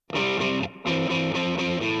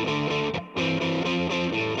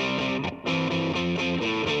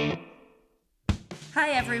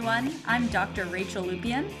everyone. I'm Dr. Rachel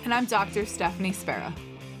Lupian. And I'm Dr. Stephanie Spera.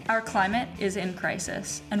 Our climate is in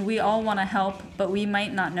crisis, and we all want to help, but we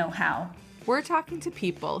might not know how. We're talking to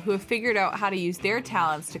people who have figured out how to use their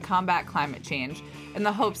talents to combat climate change in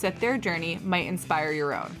the hopes that their journey might inspire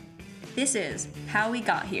your own. This is How We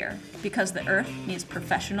Got Here, because the Earth needs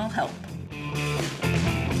professional help.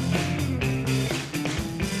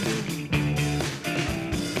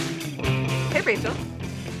 Hey, Rachel.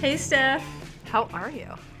 Hey, Steph. How are you?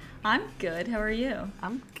 I'm good. How are you?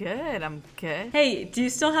 I'm good. Hey, do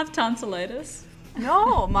you still have tonsillitis?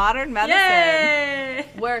 No, modern medicine Yay!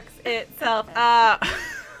 works itself out.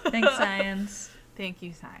 Thanks, science. Thank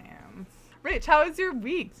you, science. Rach, how was your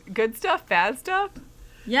week? Good stuff, bad stuff?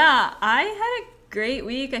 Yeah, I had a great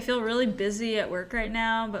week. I feel really busy at work right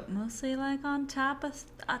now, but mostly like on top of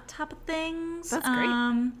things. That's great.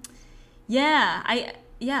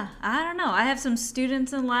 I don't know. I have some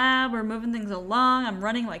students in lab. We're moving things along. I'm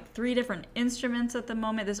running like 3 different instruments at the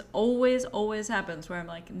moment. This always happens where I'm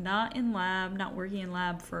like not working in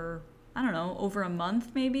lab for, I don't know, over a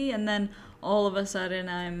month maybe. And then all of a sudden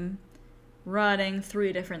I'm running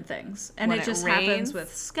 3 different things. And it just happens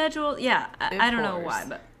with schedule. Yeah, I don't know why,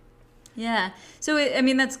 but yeah. So,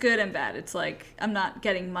 that's good and bad. It's like I'm not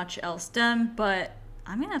getting much else done, but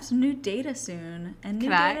I'm going to have some new data soon, and new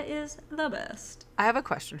data is the best. I have a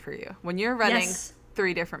question for you. When you're running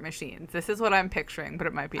 3 different machines, this is what I'm picturing, but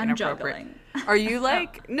it might be inappropriate. Juggling. Are you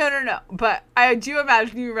like, no, but I do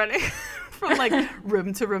imagine you running from like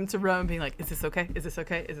room to room to room, being like, is this okay? Is this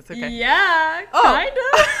okay? Is this okay? Yeah, kind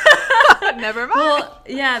of. Never mind. Well,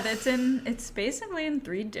 yeah, it's basically in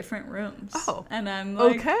 3 different rooms. Oh, and I'm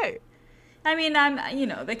like, okay.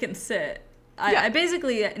 they can sit. I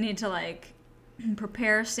basically need to like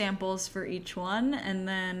prepare samples for each one and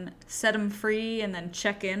then set them free and then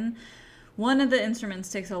check in. One of the instruments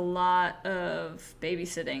takes a lot of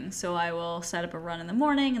babysitting, so I will set up a run in the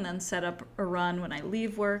morning and then set up a run when I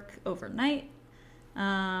leave work overnight.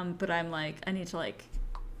 But I'm like, I need to like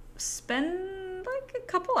spend like a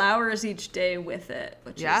couple hours each day with it,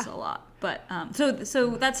 which is a lot. But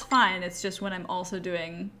so that's fine. It's just when I'm also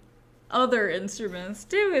doing other instruments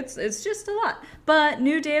too, it's just a lot. But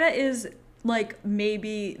new data is like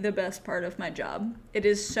maybe the best part of my job. It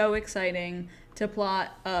is so exciting to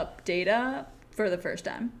plot up data for the first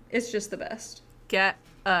time. It's just the best. Get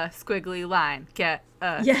a squiggly line.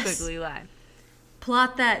 Squiggly line.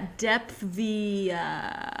 Plot that depth v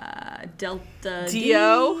delta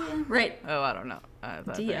DO? Right. Oh, I don't know.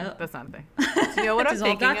 DO. That's not a thing. Do you know what I'm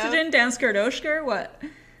thinking of? Oxygen, downskirt, oshker, what?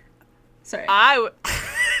 Sorry.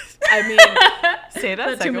 Say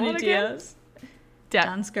that second one again. DOs.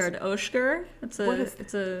 Danskard Oshker.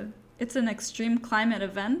 It's an extreme climate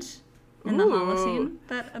event in the Holocene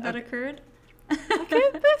that occurred. Look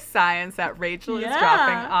at the science that Rachel is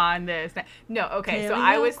dropping on this. No, okay, so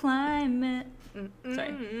I was climate.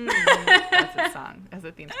 Sorry. That's a song as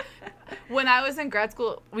a theme. When I was in grad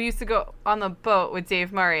school, we used to go on the boat with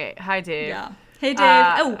Dave Murray. Hi, Dave. Yeah. Hey,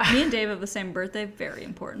 Dave. Me and Dave have the same birthday. Very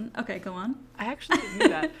important. Okay, go on. I actually knew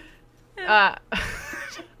that.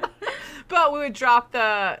 But we would drop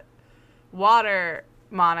the water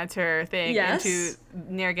monitor thing into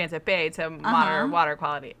Narragansett Bay to monitor water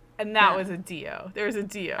quality. And that was a DO. There was a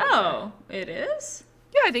DO. Oh, it is?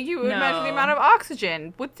 Yeah, I think you would measure the amount of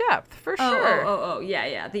oxygen with depth, for sure. Oh,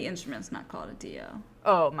 yeah. The instrument's not called a DO.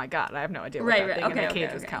 Oh, my God. I have no idea what that thing in the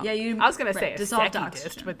cages count. Yeah, I was going to say a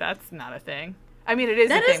second, but that's not a thing. I mean, it is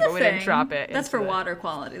a thing, but we didn't drop it. That's for water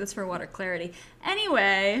quality. That's for water clarity.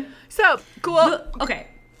 Anyway. So, cool. Okay.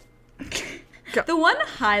 The one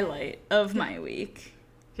highlight of my week,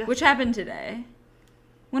 which happened today.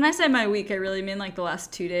 When I say my week, I really mean like the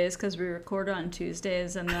last 2 days because we record on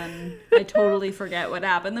Tuesdays and then I totally forget what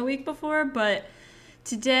happened the week before. But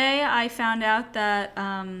today I found out that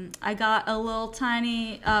I got a little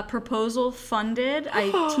tiny proposal funded.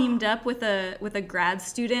 I teamed up with a grad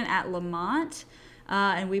student at Lamont.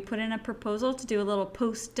 And we put in a proposal to do a little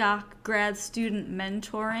postdoc grad student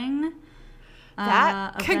mentoring.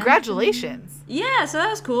 Congratulations. Yeah, so that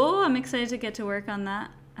was cool. I'm excited to get to work on that.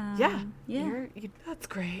 That's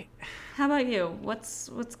great. How about you? What's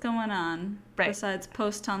going on besides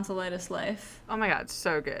post-tonsillitis life? Oh my God,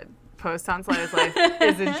 so good. Post-tonsillitis life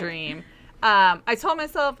is a dream. I told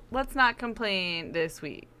myself, let's not complain this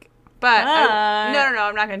week. But no,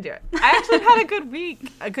 I'm not going to do it. I actually had a good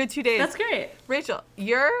week, a good 2 days. That's great. Rachel,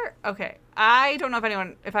 okay. I don't know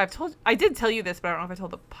I did tell you this, but I don't know if I told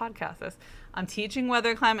the podcast this. I'm teaching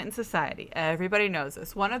weather, climate, and society. Everybody knows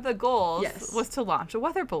this. One of the goals was to launch a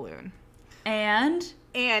weather balloon. And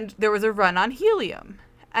there was a run on helium.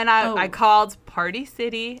 And I called Party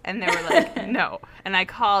City, and they were like, no. And I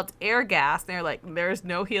called Airgas, and they were like, there's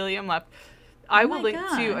no helium left. I will link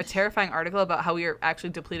to a terrifying article about how we are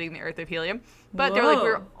actually depleting the Earth of helium. But they were like,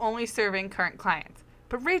 we're only serving current clients.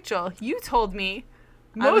 But Rachel, you told me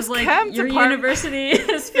most chem your university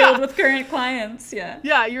is filled with current clients. Yeah.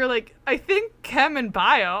 Yeah, you're like, I think chem and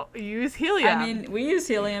bio use helium. I mean, we use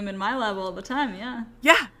helium in my lab all the time, yeah.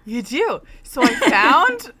 Yeah, you do. So I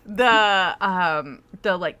found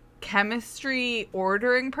the like chemistry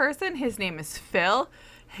ordering person. His name is Phil.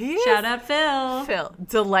 Shout out Phil. Phil.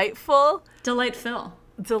 Delightful. Phil.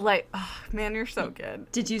 Oh, man, you're so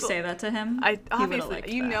good. Did you say that to him? I obviously,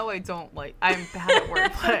 you know, I'm bad at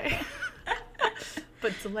wordplay.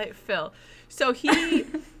 But Delight Phil. So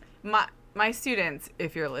my students,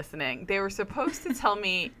 if you're listening, they were supposed to tell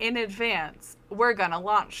me in advance, we're gonna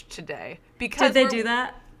launch today. Did they do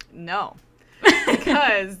that? No.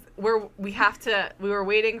 Because we were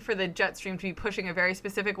waiting for the jet stream to be pushing a very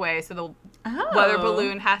specific way, so the weather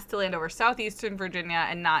balloon has to land over southeastern Virginia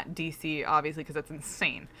and not DC, obviously, because that's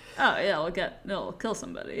insane. Oh yeah, it'll kill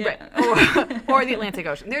somebody. Yeah. Right. Or the Atlantic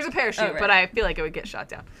Ocean. There's a parachute, but I feel like it would get shot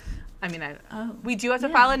down. I mean, we do have to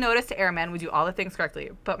file a notice to airmen. We do all the things correctly.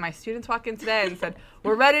 But my students walked in today and said,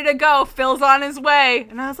 we're ready to go. Phil's on his way.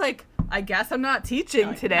 And I was like, I guess I'm not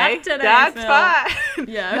teaching today. Not today, That's Phil. fine.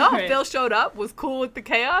 Yeah, no, great. Phil showed up, was cool with the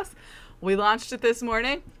chaos. We launched it this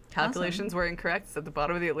morning. Calculations were incorrect. It's at the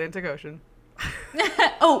bottom of the Atlantic Ocean.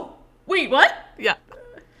 Oh, wait, what? Yeah.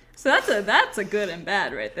 So that's a good and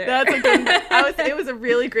bad right there. That's a good and bad. It was a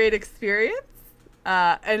really great experience.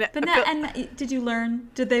 Did you learn?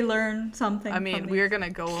 Did they learn something? I mean, we're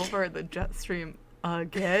gonna go over the jet stream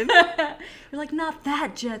again. You're like, not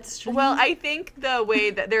that jet stream. Well, I think the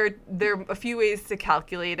way that there are a few ways to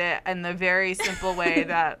calculate it, and the very simple way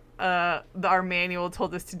that our manual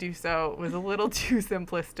told us to do so was a little too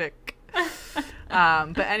simplistic.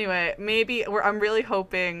 But anyway, I'm really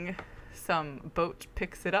hoping some boat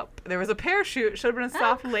picks it up. There was a parachute. Should have been a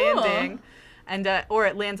soft landing. And or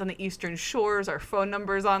it lands on the eastern shores. Our phone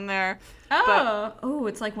number's on there.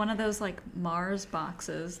 It's like one of those like Mars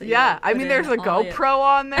boxes. I mean, there's a GoPro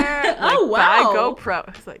on there. Like, oh wow! Buy GoPro.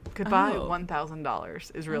 It's like goodbye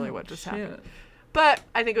 $1,000 is really what just happened. But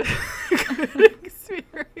I think it was a good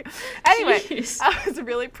experience. Anyway, I was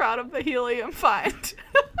really proud of the helium find.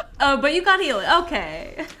 Oh, but you got helium.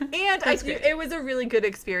 Okay. And it was a really good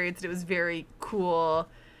experience. And it was very cool.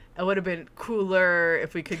 It would have been cooler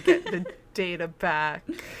if we could get the data back.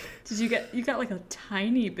 You got like a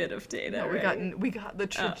tiny bit of data, no, right? we got the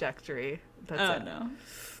trajectory. That's it. No.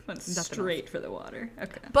 Went straight for the water.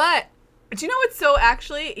 Okay. But do you know what's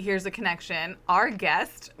actually, here's a connection. Our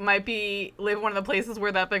guest might live in one of the places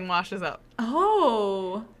where that thing washes up.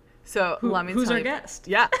 Oh. So let me tell you. Who's our guest?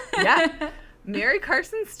 Yeah. Mary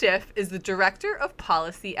Carson Stiff is the Director of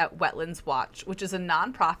Policy at Wetlands Watch, which is a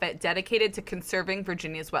nonprofit dedicated to conserving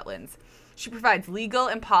Virginia's wetlands. She provides legal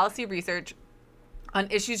and policy research on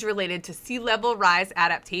issues related to sea level rise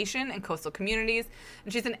adaptation in coastal communities,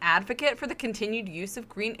 and she's an advocate for the continued use of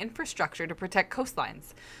green infrastructure to protect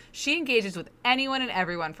coastlines. She engages with anyone and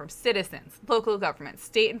everyone from citizens, local governments,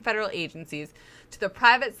 state and federal agencies, to the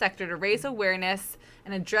private sector to raise awareness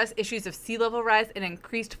and address issues of sea level rise and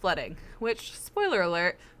increased flooding, which, spoiler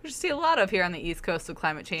alert, we see a lot of here on the East Coast with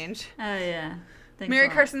climate change. Oh, yeah. Mary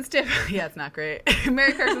Carson Stiff, yeah, it's not great.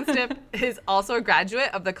 Mary Carson Stiff is also a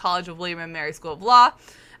graduate of the College of William and Mary School of Law,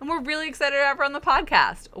 and we're really excited to have her on the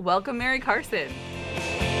podcast. Welcome, Mary Carson.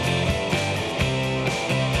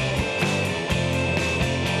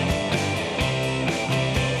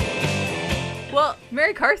 Well,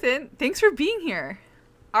 Mary Carson, thanks for being here.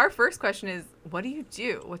 Our first question is, what do you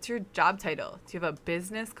do? What's your job title? Do you have a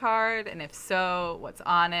business card? And if so, what's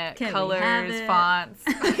on it? Colors, fonts?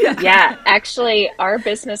 Yeah, actually, our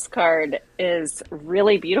business card is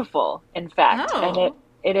really beautiful, in fact. Oh. And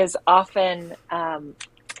it is often,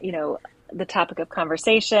 the topic of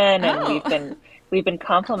conversation, and we've been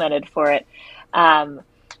complimented for it. I'm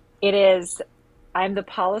the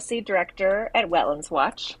policy director at Wetlands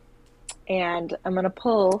Watch, and I'm going to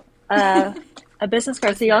pull a business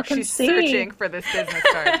card so y'all can see. She's searching for this business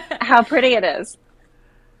card. How pretty it is.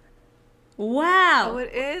 Wow. Oh,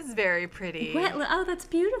 it is very pretty. Oh, that's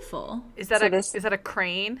beautiful. Is that a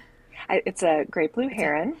crane? It's a great blue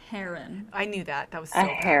heron. Heron. I knew that. That was so a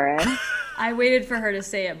heron. I waited for her to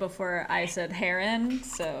say it before I said heron,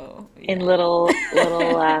 so yeah. In little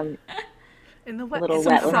in the little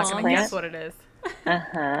wetlands plant. Guess what it is.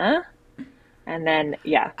 And then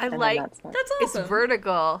that's awesome. It's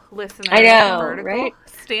vertical. Listeners, I know, vertical right?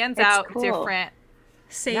 Stands It's out cool. different.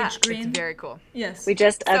 Sage green. It's very cool. Yes. We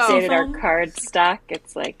just updated our card stock.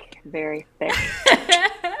 It's like very thick.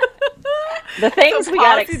 The things we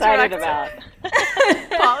got excited about.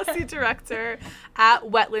 Policy director at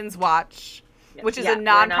Wetlands Watch, which is a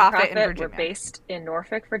nonprofit in Virginia. We're based in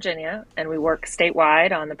Norfolk, Virginia, and we work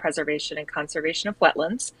statewide on the preservation and conservation of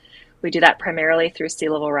wetlands. We do that primarily through sea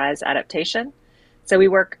level rise adaptation. So we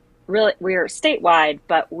are statewide,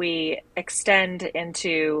 but we extend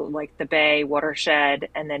into like the Bay watershed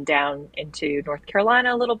and then down into North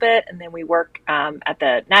Carolina a little bit. And then we work at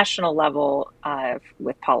the national level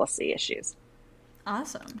with policy issues.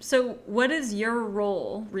 Awesome. So what is your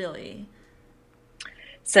role really?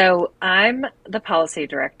 So I'm the policy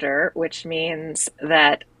director, which means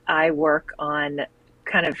that I work on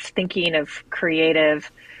kind of thinking of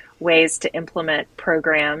creative ways to implement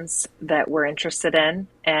programs that we're interested in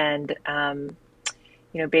and,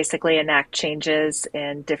 basically enact changes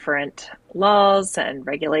in different laws and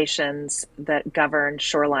regulations that govern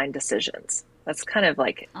shoreline decisions. That's kind of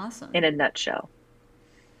like awesome in a nutshell.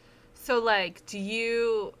 So, like, do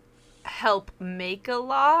you help make a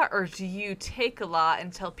law, or do you take a law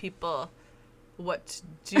and tell people what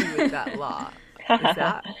to do with that law?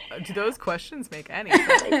 Do those questions make any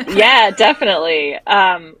sense? Yeah, definitely.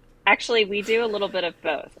 Actually, we do a little bit of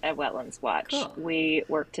both at Wetlands Watch. Cool. We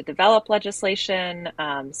work to develop legislation,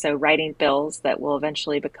 so writing bills that will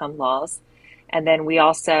eventually become laws. And then we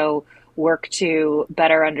also work to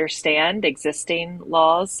better understand existing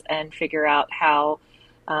laws and figure out how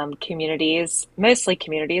communities, mostly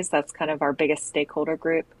communities, that's kind of our biggest stakeholder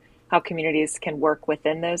group, how communities can work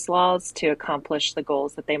within those laws to accomplish the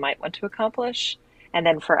goals that they might want to accomplish. And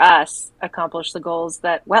then for us, accomplish the goals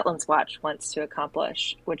that Wetlands Watch wants to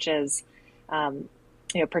accomplish, which is,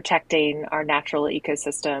 protecting our natural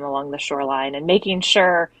ecosystem along the shoreline and making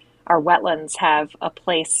sure our wetlands have a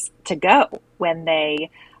place to go when they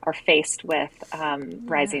are faced with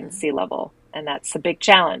rising sea level. And that's a big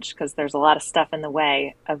challenge because there's a lot of stuff in the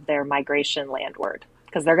way of their migration landward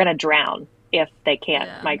because they're going to drown if they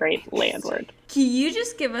can't migrate landward. Can you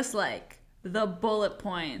just give us like the bullet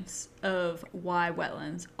points of why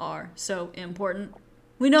wetlands are so important?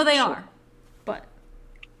 We know they are, but.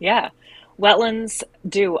 Yeah, wetlands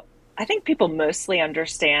do. I think people mostly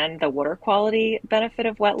understand the water quality benefit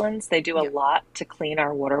of wetlands. They do a lot to clean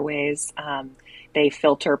our waterways. They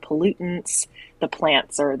filter pollutants. The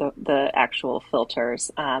plants are the actual filters.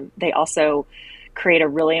 They also create a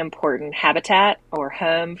really important habitat or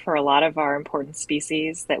home for a lot of our important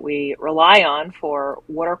species that we rely on for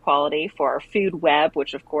water quality, for our food web,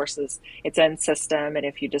 which of course is its own system. And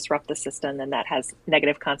if you disrupt the system, then that has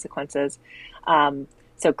negative consequences.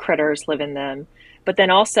 So critters live in them. But then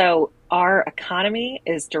also our economy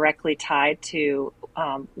is directly tied to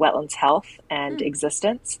wetlands health and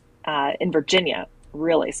existence in Virginia,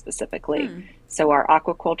 really specifically. So our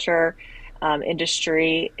aquaculture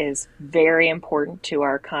industry is very important to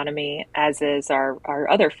our economy, as is our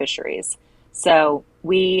other fisheries. So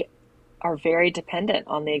we are very dependent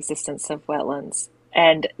on the existence of wetlands,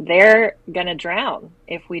 and they're going to drown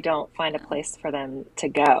if we don't find a place for them to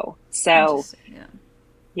go. So,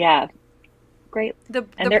 yeah, great.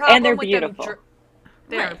 And they're beautiful.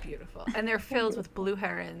 They are beautiful, and they're filled with blue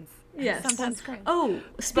herons. Yes. Sometimes great. Oh,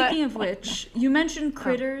 speaking of which, you mentioned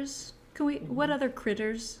critters. What other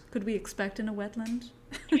critters could we expect in a wetland?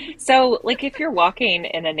 So, like if you're walking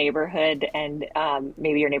in a neighborhood and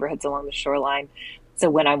maybe your neighborhood's along the shoreline. So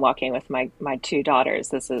when I'm walking with my two daughters,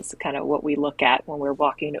 this is kind of what we look at when we're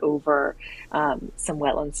walking over some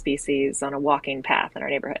wetland species on a walking path in our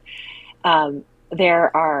neighborhood.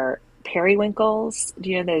 There are periwinkles.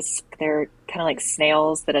 Do you know those? They're kind of like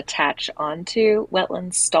snails that attach onto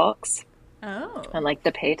wetland stalks. Oh. And like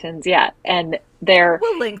the patons, and they're.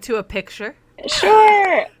 We'll link to a picture.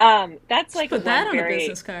 Sure. That's like put that on a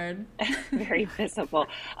business card. Very visible.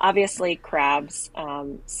 Obviously, crabs,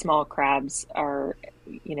 small crabs are,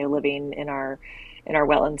 living in our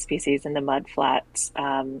wetland species in the mud flats,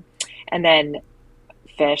 and then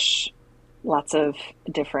fish, lots of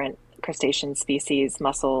different crustacean species,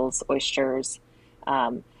 mussels, oysters.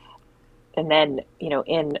 And then,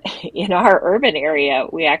 in our urban area,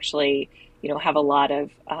 we actually, have a lot of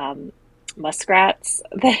muskrats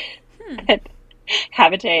that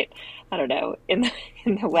habitate, I don't know, in the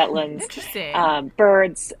wetlands. Interesting.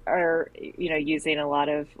 Birds are, using a lot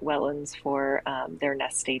of wetlands for their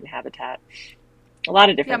nesting habitat. A lot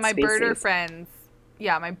of different species.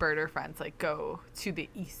 My birder friends like go to the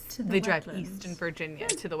east. They drive east in Virginia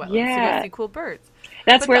to the wetlands to go see cool birds.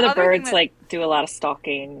 That's where the birds do a lot of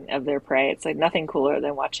stalking of their prey. It's like nothing cooler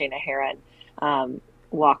than watching a heron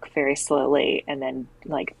walk very slowly and then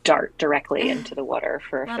like dart directly into the water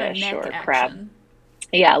for a fish or a crab.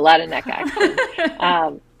 Yeah, a lot of neck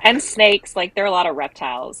action. And snakes, like there are a lot of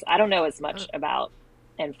reptiles. I don't know as much about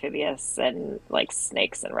amphibious and like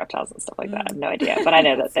snakes and reptiles and stuff like that. I have no idea, but I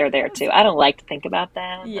know that they're there too. I don't like to think about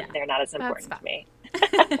them. Yeah. They're not as important to me.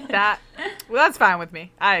 That's fine with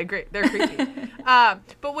me. I agree. They're creepy.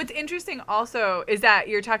 But what's interesting also is that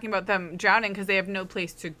you're talking about them drowning because they have no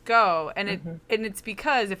place to go, and it's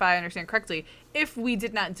because, if I understand correctly, if we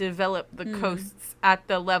did not develop the coasts at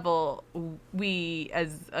the level we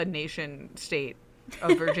as a nation state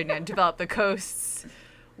of Virginia develop the coasts,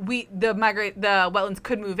 the wetlands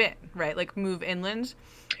could move in, right? Like move inland.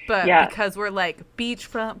 But because we're like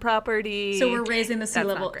beachfront property, so we're raising the sea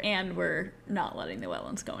level and we're not letting the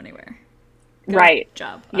wetlands go anywhere. Good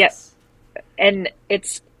job. Yes, and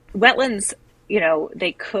it's wetlands. You know,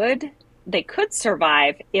 they could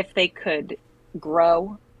survive if they could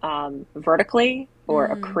grow vertically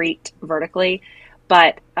or accrete vertically,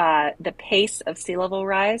 but the pace of sea level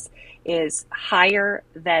rise is higher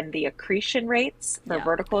than the accretion rates for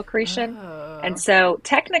vertical accretion. And so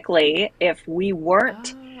technically, if we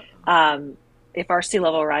weren't, if our sea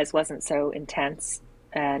level rise wasn't so intense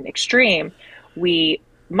and extreme, we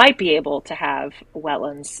might be able to have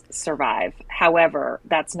wetlands survive. However,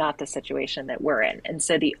 that's not the situation that we're in. And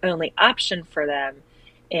so the only option for them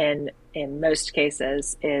in most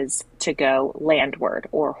cases is to go landward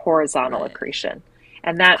or horizontal accretion.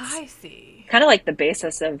 And that's kind of like the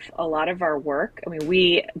basis of a lot of our work. I mean,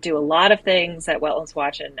 we do a lot of things at Wetlands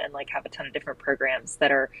Watch and like have a ton of different programs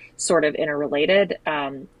that are sort of interrelated.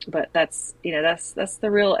 But that's the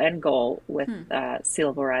real end goal with sea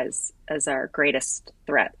level rise as our greatest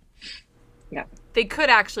threat. Yeah. They could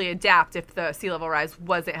actually adapt if the sea level rise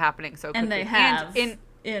wasn't happening so quickly. And they have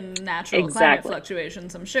in natural climate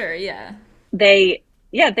fluctuations, I'm sure. Yeah.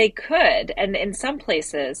 They could. And in some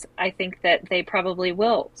places, I think that they probably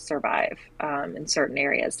will survive in certain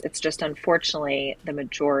areas. It's just unfortunately the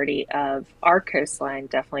majority of our coastline,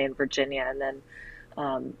 definitely in Virginia, and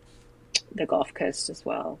then the Gulf Coast as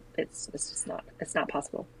well. It's just not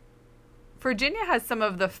possible. Virginia has some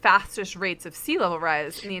of the fastest rates of sea level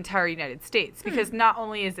rise in the entire United States because not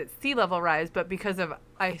only is it sea level rise, but because of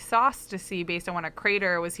isostasy based on when a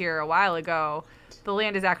crater was here a while ago, the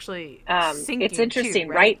land is actually sinking. It's interesting.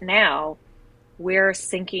 Too, right now, we're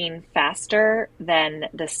sinking faster than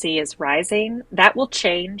the sea is rising. That will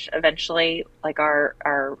change eventually. Like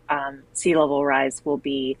our sea level rise will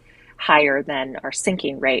be higher than our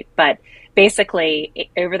sinking rate. But basically,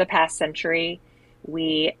 over the past century,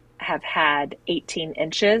 we have had 18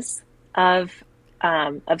 inches of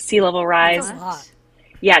sea level rise. That's a lot.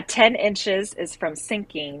 Yeah, 10 inches is from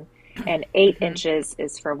sinking and 8 inches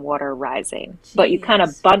is from water rising. Jeez. But you kind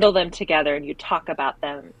of bundle them together and you talk about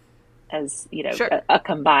them as, a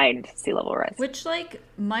combined sea level rise. Which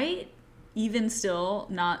might even still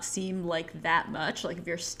not seem like that much, like if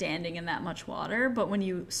you're standing in that much water, but when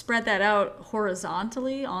you spread that out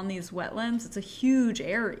horizontally on these wetlands, it's a huge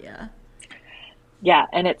area. Yeah,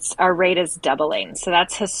 and our rate is doubling. So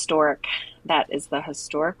that's historic. That is the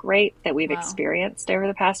historic rate that we've experienced over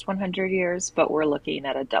the past 100 years, but we're looking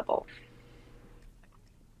at a double.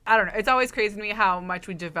 I don't know. It's always crazy to me how much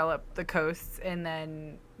we develop the coasts and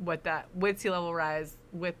then with sea level rise,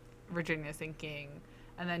 with Virginia sinking,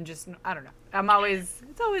 and then just, I don't know.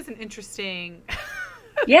 It's always an interesting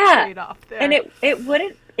trade-off there. And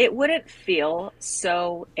it wouldn't feel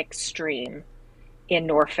so extreme in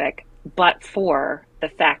Norfolk but for the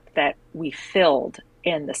fact that we filled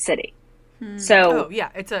in the city. So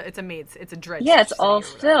it's a dredge. Yeah, it's all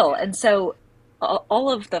fill. And so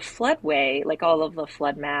all of the floodway, like all of the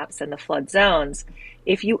flood maps and the flood zones,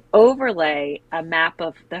 if you overlay a map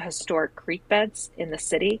of the historic creek beds in the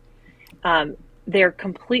city, they're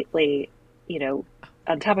completely,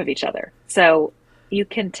 on top of each other. So you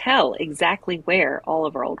can tell exactly where all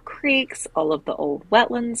of our old creeks, all of the old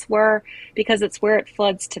wetlands were, because it's where it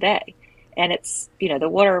floods today. And it's, the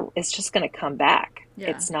water is just going to come back.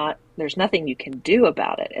 Yeah. There's nothing you can do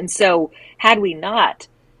about it. And so had we not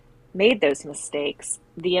made those mistakes,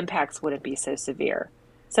 the impacts wouldn't be so severe.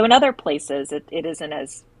 So in other places, it isn't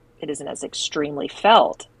as extremely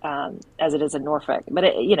felt as it is in Norfolk. But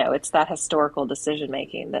it's that historical decision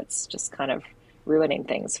making that's just kind of ruining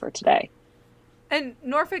things for today. And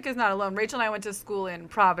Norfolk is not alone. Rachel and I went to school in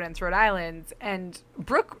Providence, Rhode Island, and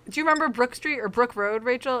do you remember Brook Street or Brook Road,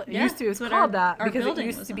 Rachel? It used to be called that because it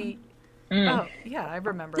used to be. Oh, yeah, I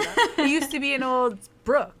remember that. It used to be an old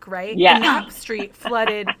brook, right? Yeah. And that street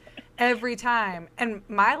flooded every time. And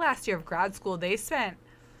my last year of grad school,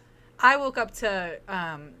 I woke up to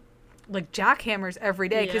like jackhammers every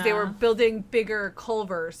day because they were building bigger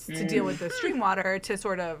culverts to deal with the stream water to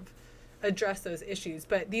sort of address those issues.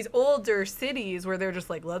 But these older cities where they're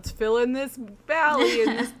just like, let's fill in this valley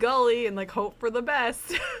and this gully and like hope for the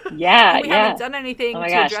best. Yeah, we haven't done anything to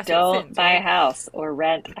address it since. Don't buy a house or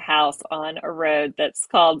rent a house on a road that's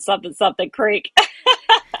called something something creek.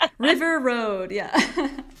 River Road, yeah.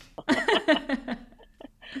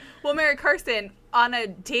 Well, Mary Karsten, on a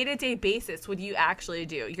day-to-day basis, what do you actually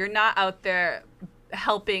do? You're not out there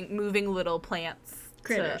helping moving little plants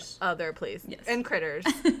critters to other places. Yes. And critters.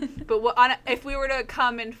 But if we were to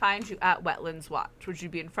come and find you at Wetlands Watch, would you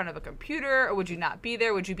be in front of a computer or would you not be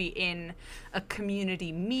there? Would you be in a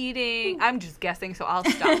community meeting? I'm just guessing, so I'll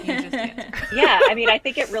stop. You just answer. Yeah, I mean, I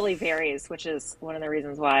think it really varies, which is one of the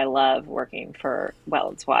reasons why I love working for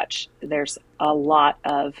Wetlands Watch. There's a lot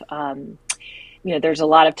of there's a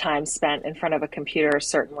lot of time spent in front of a computer,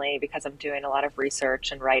 certainly because I'm doing a lot of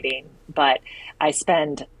research and writing, but I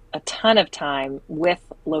spend a ton of time with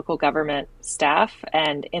local government staff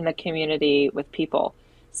and in the community with people.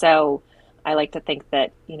 So I like to think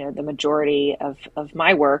that, the majority of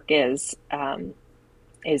my work is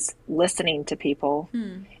listening to people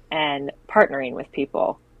and partnering with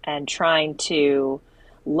people and trying to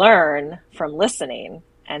learn from listening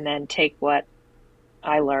and then take what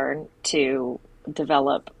I learn to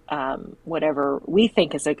develop whatever we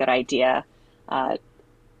think is a good idea,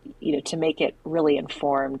 to make it really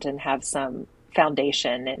informed and have some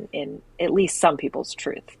foundation in at least some people's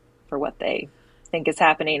truth for what they think is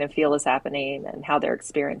happening and feel is happening and how they're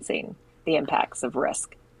experiencing the impacts of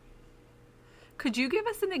risk. Could you give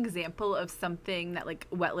us an example of something that like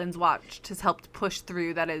Wetlands Watch has helped push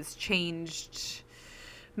through that has changed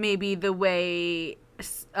maybe the way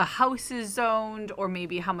a house is zoned or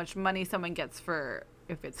maybe how much money someone gets for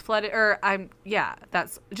if it's flooded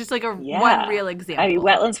that's just like one real example. I mean,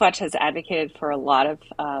 Wetlands Watch has advocated for a lot of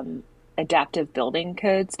adaptive building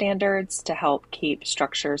code standards to help keep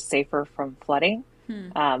structures safer from flooding.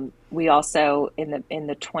 We also, in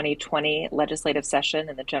the 2020 legislative session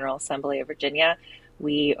in the General Assembly of Virginia,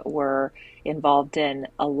 we were involved in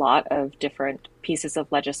a lot of different pieces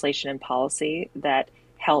of legislation and policy that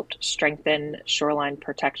helped strengthen shoreline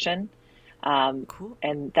protection. Cool.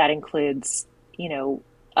 And that includes,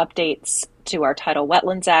 updates to our Tidal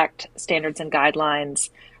Wetlands Act standards and guidelines,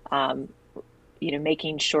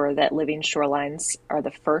 making sure that living shorelines are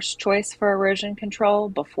the first choice for erosion control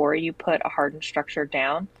before you put a hardened structure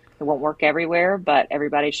down. It won't work everywhere, but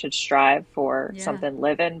everybody should strive for something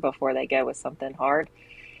living before they go with something hard.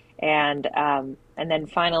 And then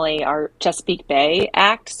finally, our Chesapeake Bay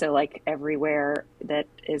Act. So like everywhere that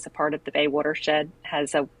is a part of the Bay watershed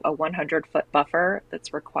has a 100-foot buffer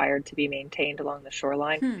that's required to be maintained along the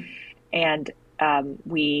shoreline. And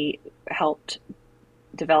we helped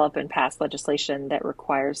develop and pass legislation that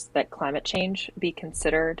requires that climate change be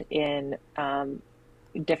considered in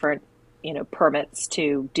different, permits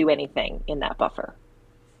to do anything in that buffer.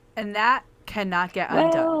 And that cannot get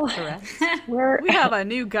undone, correct? We have a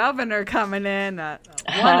new governor coming in that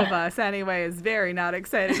one of us anyway is very not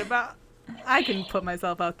excited about. I can put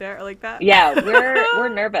myself out there like that. Yeah, we're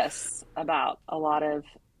nervous about a lot of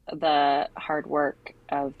the hard work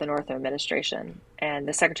of the Northam administration, and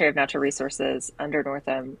the Secretary of Natural Resources under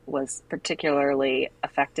Northam was particularly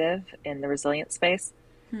effective in the resilience space.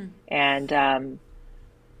 And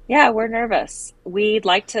we're nervous. We'd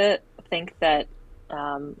like to think that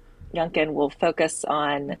Youngkin will focus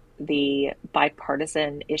on the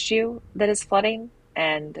bipartisan issue that is flooding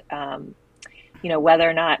and, whether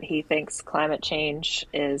or not he thinks climate change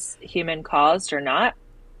is human caused or not.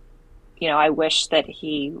 I wish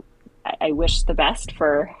the best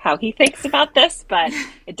for how he thinks about this, but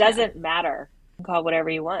it doesn't matter. You can call it whatever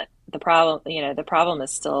you want. The problem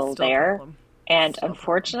is still there. And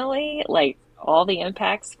unfortunately, like all the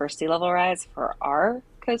impacts for sea level rise for our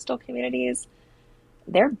coastal communities,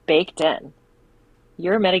 they're baked in.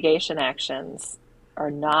 Your mitigation actions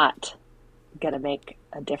are not going to make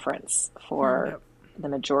a difference for the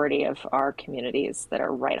majority of our communities that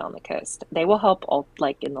are right on the coast. They will help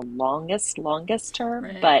in the longest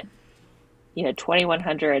term, but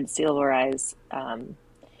 2100 sea level rise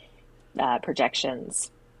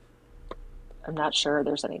projections, I'm not sure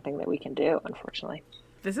there's anything that we can do, unfortunately.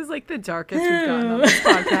 This is like the darkest we've gotten on this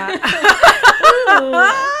podcast.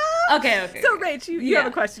 Okay. So, Rach, you have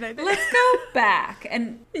a question, I think. Let's go back.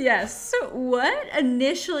 And yes, so what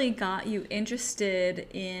initially got you interested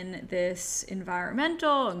in this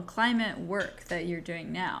environmental and climate work that you're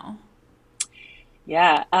doing now?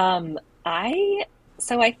 Yeah, I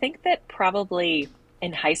think that probably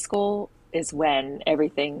in high school, is when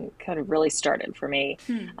everything kind of really started for me.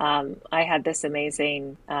 I had this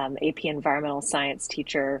amazing AP Environmental Science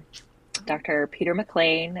teacher, Dr. Peter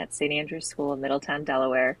McLean at St. Andrew's School in Middletown,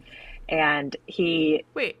 Delaware. And he...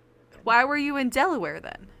 Wait, why were you in Delaware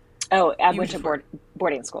then? Oh, I went to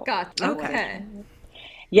boarding school. Gotcha. Okay.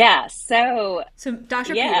 Yeah, so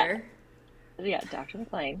Dr. Peter. Yeah, Dr.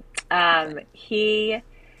 McLean. He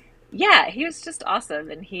was just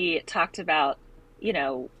awesome. And he talked about, you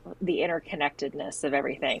know, the interconnectedness of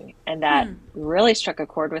everything. And that really struck a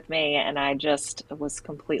chord with me. And I just was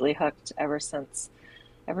completely hooked ever since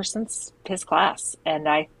his class. And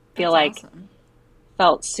I feel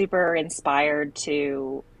felt super inspired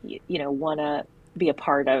to, you know, want to be a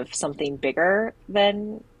part of something bigger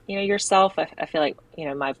than, you know, yourself. I feel like, you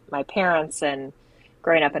know, my parents and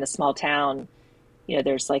growing up in a small town, you know,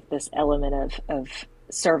 there's like this element of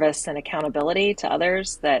service and accountability to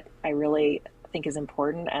others that I really think is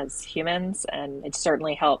important as humans. And it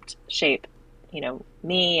certainly helped shape, you know,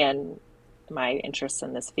 me and my interests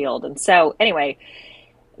in this field. And so anyway,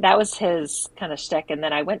 that was his kind of shtick. And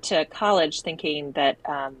then I went to college thinking that,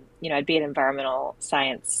 you know, I'd be an environmental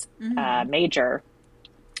science major.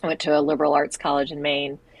 I went to a liberal arts college in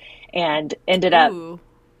Maine and ended up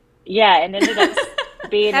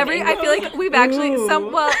being I feel like we've actually a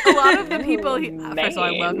lot of the people first of all,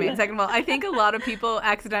 I love Maine. Second of all, I think a lot of people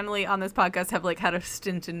accidentally on this podcast have like had a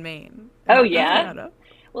stint in Maine. Oh yeah.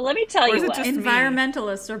 Well, let me tell you what.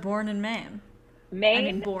 Environmentalists are born in Maine. I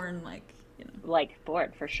mean, born like, you know. Like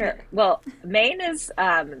born for sure. Yeah. Well, Maine is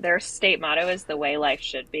their state motto is the way life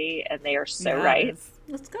should be, and they are so right.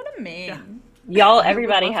 Let's go to Maine. Yeah.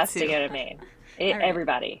 Everybody has to go to Maine.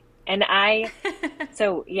 Everybody. And I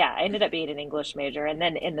ended up being an English major, and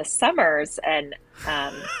then in the summers and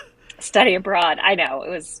study abroad. I know it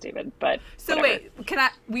was stupid, but so whatever. wait,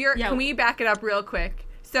 can we back it up real quick?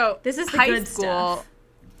 So this is the good stuff.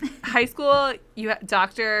 High school, you had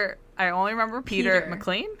Dr. I only remember Peter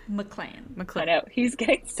McLean. I know he's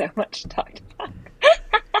getting so much talked about.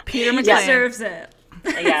 Peter McLean deserves it.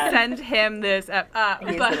 Yeah, send him this. He's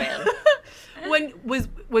the man. When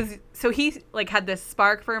so he like had this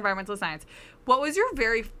spark for environmental science. What was your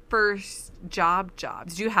very first job?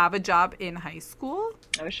 Did you have a job in high school?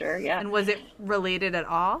 Oh, sure, yeah. And was it related at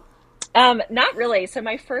all? Not really. So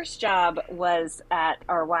my first job was at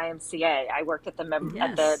our YMCA. I worked at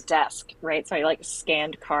the desk, right? So I like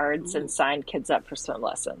scanned cards and signed kids up for swim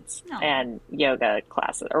lessons and yoga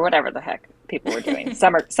classes or whatever the heck people were doing.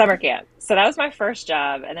 summer camp. So that was my first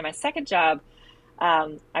job. And then my second job,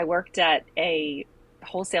 I worked at a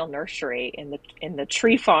wholesale nursery in the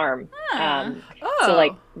tree farm. So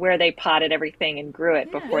like where they potted everything and grew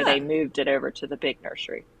it before they moved it over to the big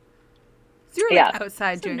nursery. So you were like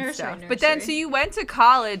outside doing stuff. But then, so you went to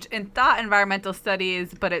college and thought environmental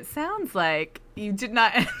studies, but it sounds like you did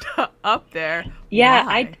not end up there. Yeah,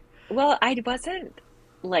 Why? I wasn't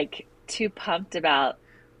like too pumped about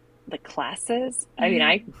the classes. I mean,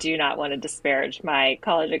 I do not want to disparage my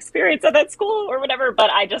college experience at that school or whatever, but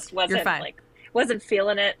I just wasn't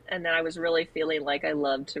feeling it. And then I was really feeling like I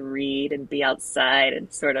loved to read and be outside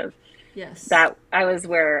and sort of that I was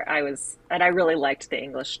where I was, and I really liked the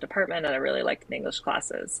English department and I really liked the English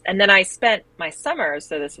classes. And then I spent my summers,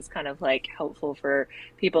 so this is kind of like helpful for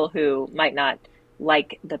people who might not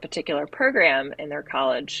like the particular program in their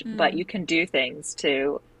college, but you can do things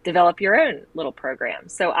to develop your own little program.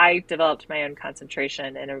 So I developed my own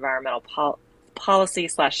concentration in environmental policy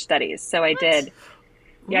 / studies. So I did.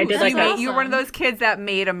 Yeah, I did like you were one of those kids that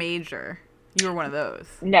made a major. You were one of those.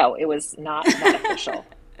 No, it was not official.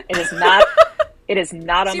 It is not. It is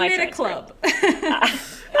not on my transcript. You made a club.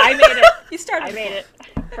 I made it. You started. I made it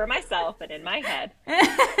for myself and in my head.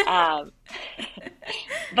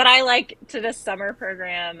 But I like to the summer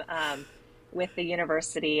program with the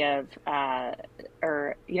University of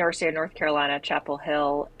North Carolina, Chapel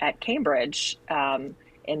Hill at Cambridge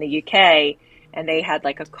in the UK, and they had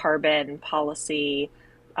like a carbon policy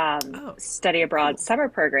study abroad summer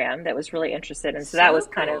program that was really interested, and so that was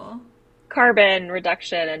kind of carbon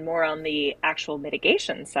reduction and more on the actual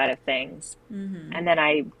mitigation side of things. And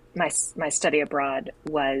then my study abroad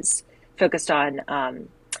was focused on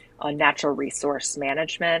natural resource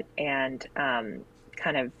management and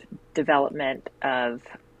kind of development of,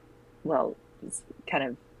 kind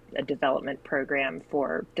of a development program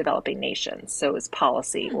for developing nations. So it was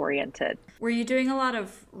policy oriented. Were you doing a lot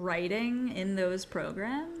of writing in those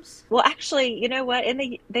programs? Well, actually, you know what?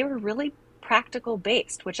 They were really practical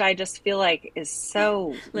based, which I just feel like is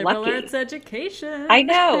so liberal lucky. arts education. I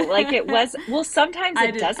know, like it was. Well, sometimes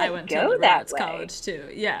it doesn't I went to go that way. College too.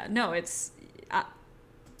 Yeah, no, it's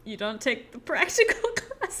you don't take the practical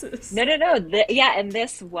classes. classes. No. And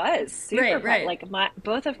this was super fun. Like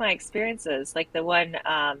both of my experiences, like the one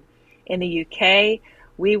in the UK,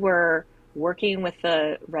 we were working with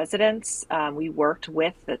the residents. We worked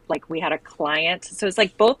with, we had a client. So it's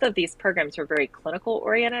like both of these programs were very clinical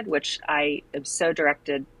oriented, which I am so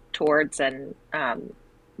directed towards. And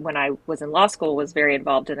when I was in law school, was very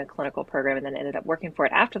involved in a clinical program and then ended up working for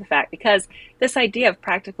it after the fact, because this idea of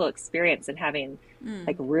practical experience and having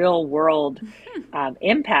like real world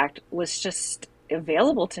impact was just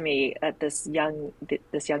available to me at this young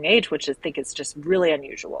age, which I think is just really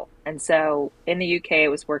unusual. And so in the UK, I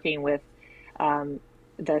was working with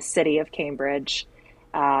the city of Cambridge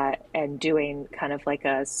and doing kind of like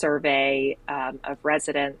a survey of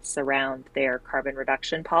residents around their carbon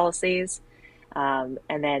reduction policies, and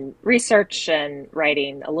then research and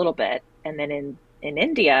writing a little bit. And then in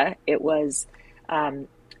India, it was, a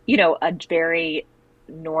very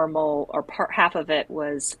normal, or half of it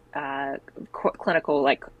was clinical,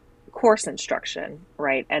 like course instruction,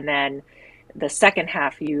 right? And then the second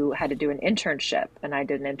half, you had to do an internship, and I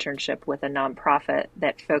did an internship with a nonprofit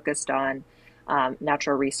that focused on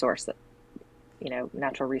natural resource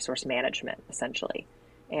management, essentially.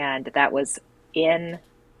 And that was in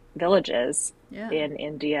villages in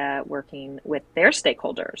India, working with their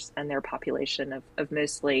stakeholders and their population of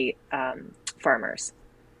mostly farmers.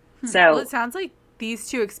 So well, it sounds like these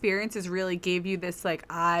two experiences really gave you this, like,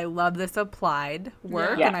 I love this applied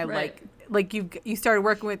work, and I like you started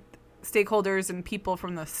working with stakeholders and people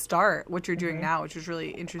from the start, what you're doing now, which was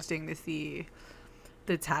really interesting to see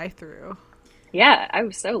the tie through. Yeah, I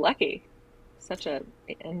was so lucky. Such a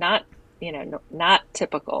not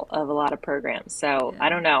typical of a lot of programs. So I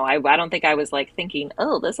don't know. I don't think I was like thinking,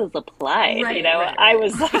 oh, this is applied. I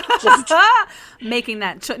was like just making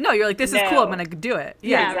that. No, you're like, this is cool. I'm going to do it.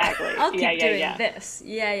 Yeah, exactly. I'll keep doing this.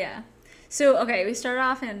 Yeah. So, okay, we started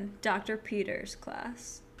off in Dr. Peters'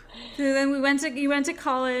 class. So then you went to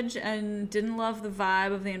college and didn't love the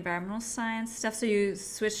vibe of the environmental science stuff, so you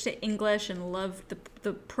switched to English and loved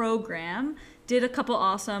the program. Did a couple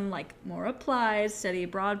awesome, like, more applied study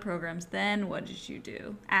abroad programs. Then what did you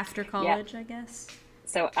do after college, I guess?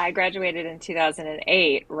 So I graduated in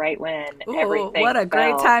 2008, right when everything what a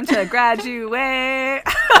great time to graduate.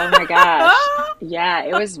 Oh my gosh. Yeah,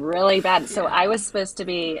 it was really bad. So I was supposed to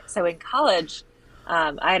be, in college,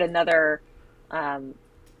 I had another, I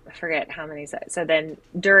forget how many. So then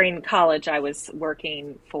during college, I was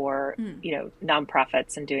working for,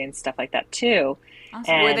 nonprofits and doing stuff like that too.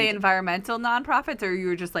 Awesome. And were they environmental nonprofits, or you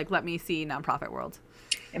were just like, let me see nonprofit world?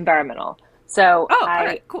 Environmental. So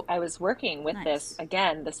cool. I was working with this,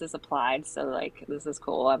 again, this is applied. So like, this is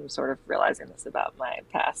cool. I'm sort of realizing this about my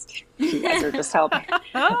past. You guys are just helping,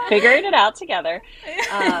 figuring it out together. That's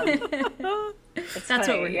funny. What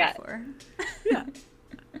we're here for. Yeah.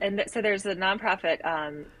 And so there's a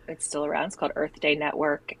nonprofit, it's still around, it's called Earth Day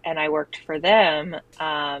Network. And I worked for them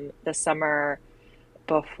the summer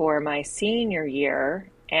before my senior year.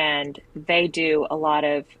 And they do a lot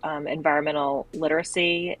of environmental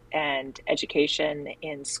literacy and education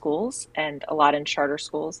in schools, and a lot in charter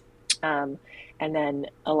schools, and then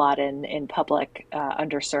a lot in public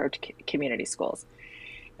underserved community schools.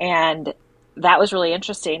 And that was really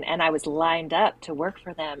interesting. And I was lined up to work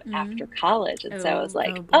for them after college. And so I was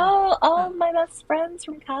like, all my best friends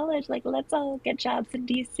from college, like, let's all get jobs in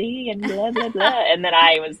DC and blah, blah, blah. And then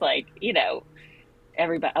I was like,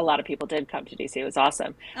 a lot of people did come to DC. It was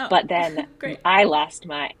awesome. But then I lost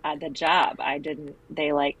the job.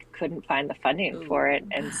 They couldn't find the funding for it.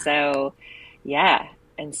 And so,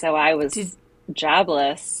 I was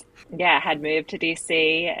jobless. Yeah, had moved to DC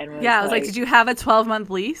and was I was like, did you have a 12-month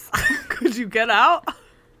lease? Could you get out?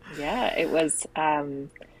 Yeah, it was, I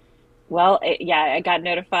got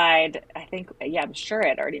notified. I think, I'm sure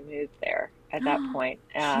I'd already moved there at that point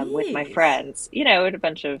with my friends. A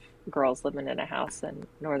bunch of girls living in a house in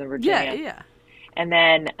Northern Virginia. Yeah. And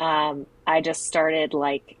then I just started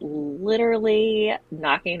literally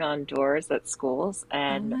knocking on doors at schools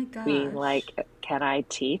and being like, can I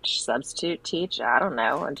substitute teach? I don't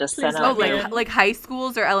know. And just send out like high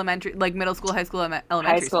schools or elementary, like middle school, high school,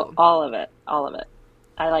 elementary high school. All of it.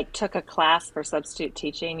 I took a class for substitute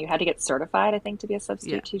teaching. You had to get certified, I think, to be a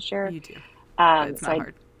substitute teacher. You do. But it's not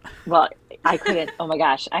hard. Well, I couldn't. Oh my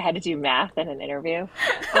gosh, I had to do math in an interview.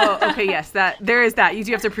 Oh, okay, yes, there is that. You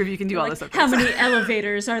do have to prove you can do all this. How many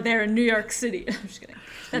elevators are there in New York City? I'm just kidding.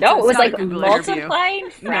 It was like multiplying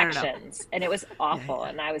fractions, and it was awful.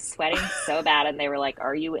 And I was sweating so bad, and they were like,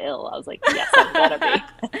 "Are you ill?" I was like, "Yes, I'm gonna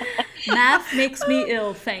be." Math makes me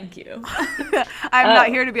ill. Thank you. I'm not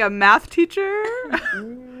here to be a math teacher.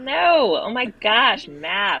 No. Oh my gosh,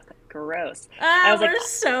 math. gross. I was we're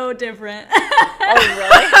so different. Oh,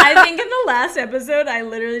 really? I think in the last episode, I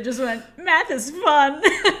literally just went, math is fun.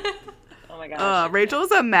 Oh my gosh. Rachel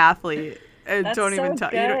is a mathlete. That's don't so even tell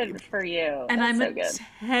good for you. And That's I'm so a good.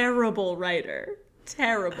 terrible writer.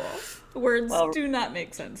 Terrible. Words do not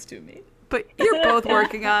make sense to me. But you're both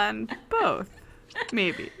working on both.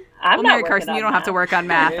 Maybe. I'm not Mary working Carson, on you don't have to math. work on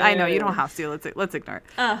math. I know you don't have to. Let's ignore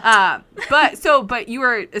it. But you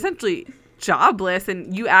were essentially jobless,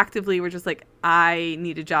 and you actively were just like, I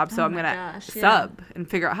need a job, so I'm gonna sub and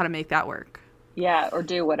figure out how to make that work. Yeah, or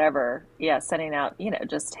do whatever. Yeah, sending out,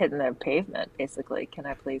 just hitting the pavement, basically. Can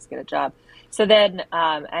I please get a job? So then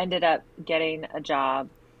I ended up getting a job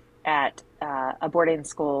at a boarding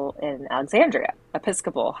school in Alexandria,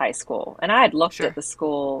 Episcopal High School. And I had looked at the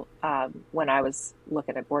school when I was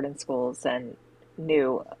looking at boarding schools and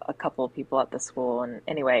knew a couple of people at the school. And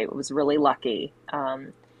anyway, it was really lucky.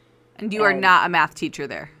 And you are not a math teacher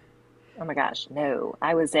there. Oh my gosh, no.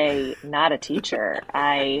 I was not a teacher.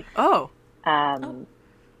 I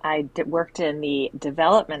worked in the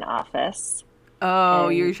development office. Oh,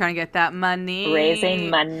 you were trying to get that money. Raising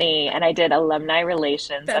money. And I did alumni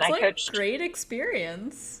relations. That's and I coached. Great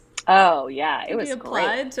experience. Oh, yeah. It was great.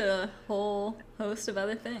 Applied to a whole host of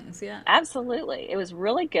other things. Yeah. Absolutely. It was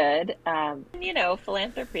really good.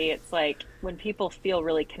 Philanthropy, it's like when people feel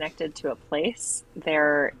really connected to a place,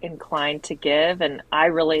 they're inclined to give. And I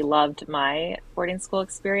really loved my boarding school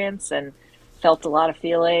experience and felt a lot of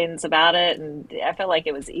feelings about it, and I felt like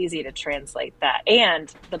it was easy to translate that.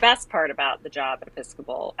 And the best part about the job at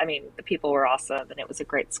Episcopal, I mean, the people were awesome, and it was a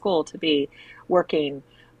great school to be working,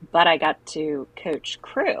 but I got to coach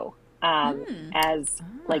crew at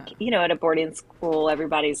a boarding school,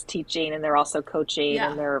 everybody's teaching, and they're also coaching,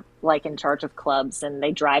 and they're like in charge of clubs, and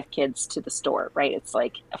they drive kids to the store, right? It's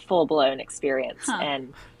like a full-blown experience.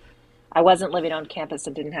 And I wasn't living on campus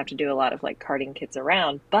and didn't have to do a lot of like carting kids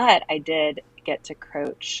around, but I did get to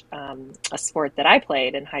coach a sport that I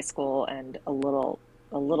played in high school and a little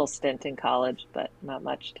stint in college, but not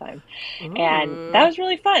much time. Ooh. And that was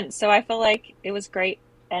really fun. So I feel like it was great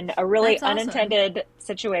and a really unintended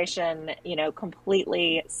situation,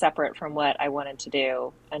 completely separate from what I wanted to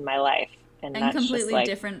do in my life. And completely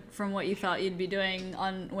different from what you thought you'd be doing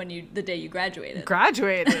the day you graduated.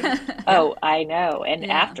 Oh, I know. And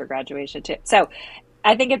after graduation too. So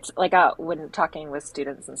I think it's like when talking with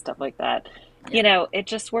students and stuff like that, it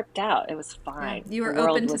just worked out. It was fine. You were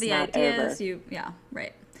open to the ideas.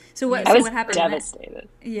 Right. So what happened? Devastated.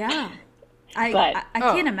 Yeah. I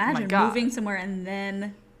can't imagine moving somewhere and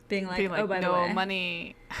then being like oh, by the way, no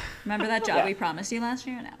money. Remember that job we promised you last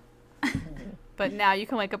year? No. But now you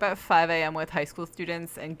can wake up at 5 a.m. with high school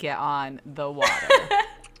students and get on the water.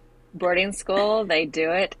 Boarding school, they do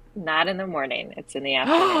it not in the morning. It's in the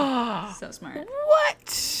afternoon. So smart. What?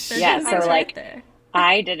 So like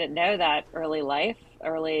I didn't know that early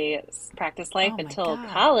practice life until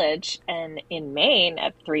college, and in Maine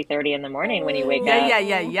at 3:30 in the morning when you wake up.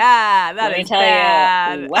 Yeah. That is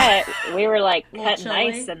bad. You what? We were like cutting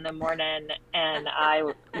ice in the morning, and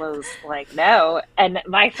I was like, no. And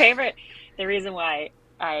the reason why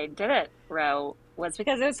I didn't row was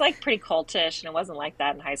because it was like pretty cultish, and it wasn't like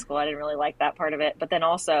that in high school. I didn't really like that part of it. But then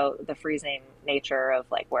also the freezing nature of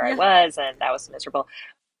like where I was, and that was miserable.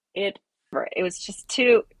 It was just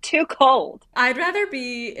too cold. I'd rather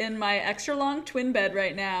be in my extra long twin bed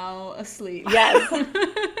right now, asleep. Yes.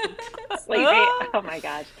 Sleepy. Oh my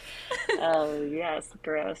gosh. Oh yes,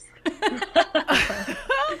 gross.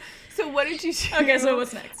 So what did you do? Okay, so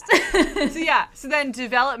what's next? So then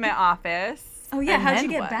development office. Oh yeah, how'd you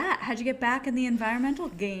get back? How'd you get back in the environmental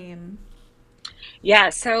game?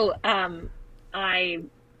 Yeah, so I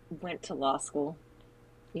went to law school.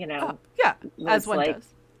 As one does.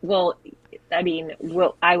 Well,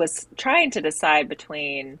 I was trying to decide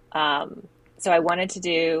between. So I wanted to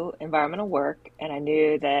do environmental work, and I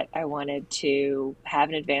knew that I wanted to have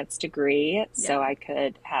an advanced degree so I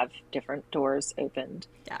could have different doors opened.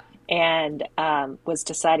 Yeah. And was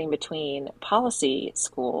deciding between policy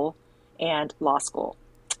school and law school.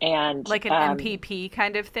 And like an MPP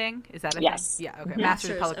kind of thing? Is that a thing? Yeah, okay. Mm-hmm.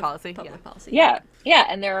 Masters of Public Policy. Policy. Yeah,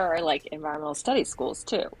 and there are like environmental studies schools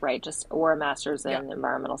too, right? Or a master's in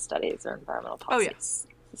environmental studies or environmental policies.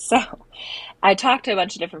 So I talked to a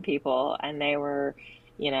bunch of different people, and they were,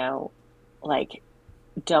 like,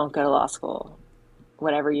 don't go to law school,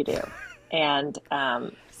 whatever you do. And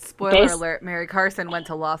spoiler alert, Mary Carson went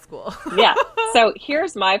to law school. Yeah. So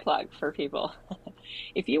here's my plug for people.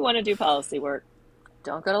 If you want to do policy work,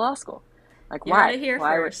 don't go to law school. Like, why?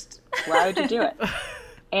 First. Why would you do it?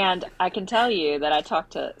 And I can tell you that I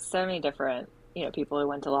talked to so many different people who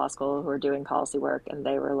went to law school who were doing policy work, and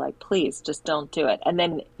they were like, please just don't do it. And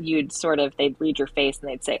then they'd read your face and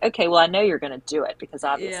they'd say, okay, well, I know you're going to do it because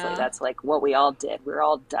obviously that's like what we all did. We're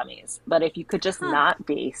all dummies. But if you could just not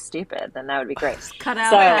be stupid, then that would be great. Just cut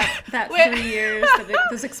out that 3 years,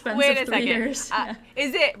 those expensive 3 years.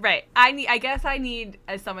 Is it right? I guess I need,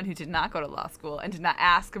 as someone who did not go to law school and did not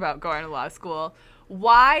ask about going to law school,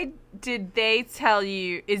 why did they tell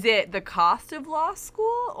you, is it the cost of law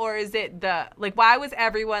school, or is it why was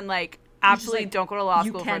everyone like, absolutely don't go to law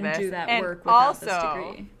school for this? You can do that work without this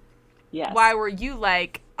degree. Yes. Why were you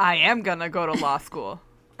like, I am going to go to law school?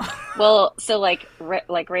 Well, so like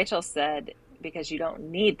Rachel said, because you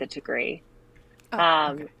don't need the degree.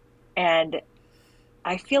 Okay. And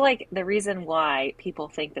I feel like the reason why people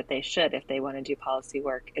think that they should, if they want to do policy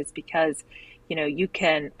work, is because you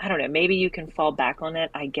can, I don't know, maybe you can fall back on it,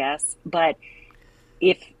 I guess. But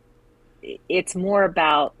if it's more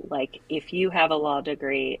about like, if you have a law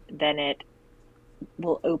degree, then it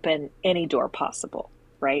will open any door possible,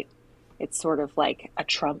 right? It's sort of like a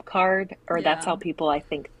trump card, or that's how people, I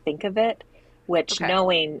think of it, which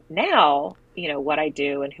knowing now, what I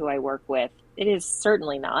do and who I work with, it is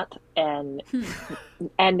certainly not. And,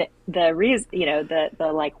 and the reason,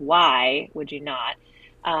 the like, why would you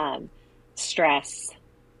not, stress,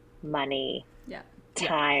 money,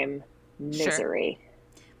 time, misery.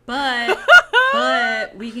 Sure.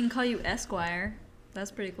 But we can call you Esquire. That's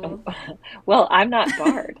pretty cool. Well, I'm not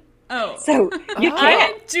barred. Oh. So you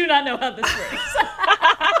can't. I do not know how this works.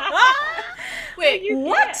 Wait,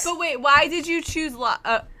 what? But wait, why did you choose law?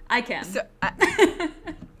 I can. So,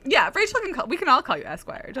 yeah, Rachel we can all call you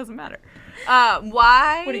Esquire. It doesn't matter.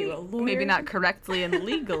 Why? What are you, a lawyer? Maybe not correctly and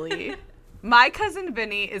legally. My cousin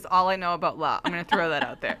Vinny is all I know about law. I'm going to throw that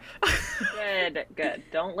out there. Good.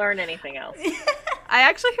 Don't learn anything else. I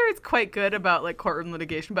actually hear it's quite good about like courtroom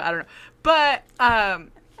litigation, but I don't know. But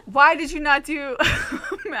why did you not do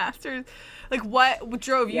masters? Like, what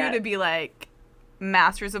drove you to be like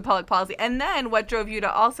masters of public policy? And then what drove you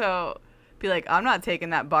to also be like, I'm not taking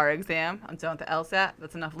that bar exam. I'm done with the LSAT.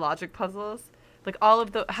 That's enough logic puzzles. Like how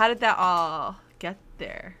did that all get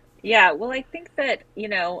there? Yeah, well, I think that,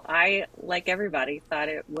 I, like everybody, thought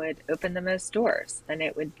it would open the most doors, and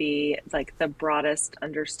it would be like the broadest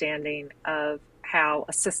understanding of how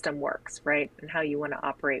a system works, right? And how you want to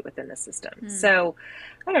operate within the system. So,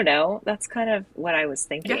 I don't know, that's kind of what I was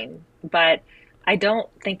thinking, but I don't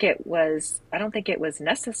think it was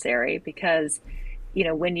necessary because,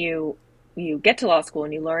 when you get to law school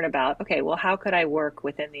and you learn about, okay, well, how could I work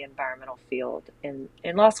within the environmental field in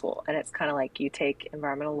law school? And it's kind of like you take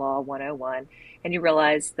Environmental Law 101 and you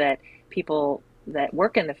realize that people that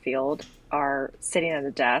work in the field are sitting at a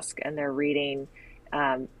desk and they're reading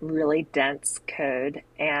really dense code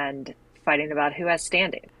and fighting about who has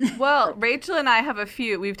standing. Well, Rachel and I have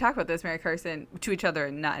we've talked about this, Mary Carson, to each other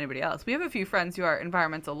and not anybody else. We have a few friends who are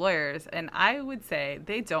environmental lawyers, and I would say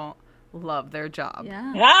they don't love their job.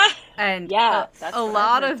 And a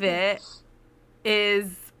lot of it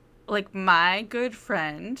is like my good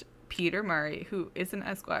friend Peter Murray, who is an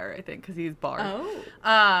Esquire, I think, because he's barred.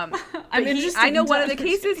 I'm interested. I know one of the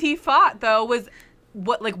cases he fought though was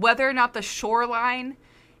whether or not the shoreline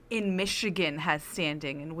in Michigan has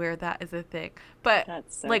standing and where that is a thing. But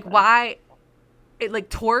why? It like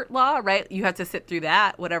tort law, right? You have to sit through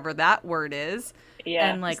that, whatever that word is.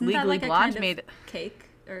 Yeah, and like Isn't Legally that Blonde kind of made cake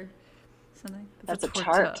or something. That's a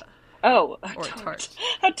tart. Oh, a tort.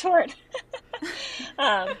 A tort.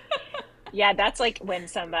 Yeah, that's like when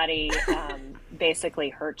somebody basically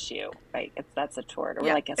hurts you, right? That's a tort, or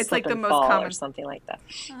like a it's slip like the and most fall common or something like that.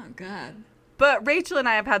 Oh God. But Rachel and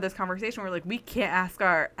I have had this conversation where like we can't ask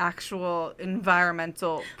our actual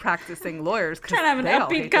environmental practicing lawyers because trying to have an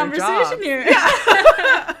upbeat conversation here.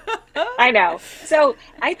 I know. So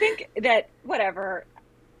I think that whatever.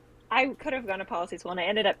 I could have gone to policy school, and I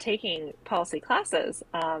ended up taking policy classes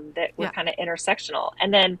that were kind of intersectional.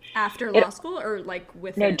 And then after law school, or like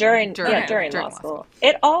within? No, during law school.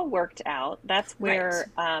 It all worked out. That's where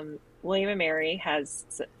William and Mary has.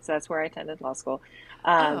 So that's where I attended law school.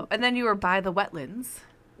 And then you were by the wetlands.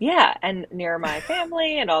 Yeah, and near my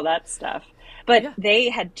family and all that stuff. But they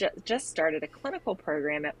had just started a clinical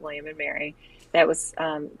program at William and Mary that was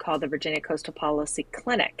called the Virginia Coastal Policy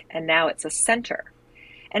Clinic, and now it's a center.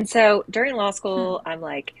 And so during law school, I'm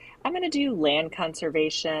like, I'm going to do land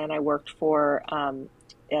conservation. I worked for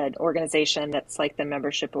an organization that's like the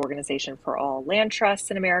membership organization for all land trusts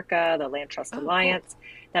in America, the Land Trust Alliance. Cool.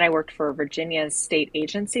 Then I worked for Virginia's state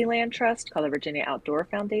agency land trust called the Virginia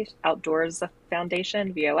Outdoors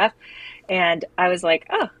Foundation, VOF. And I was like,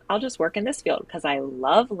 oh, I'll just work in this field because I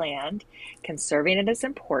love land. Conserving it is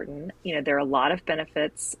important. You know, there are a lot of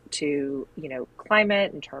benefits to, you know,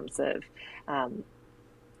 climate in terms of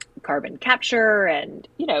carbon capture, and,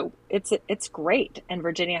 you know, it's great. And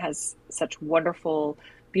Virginia has such wonderful,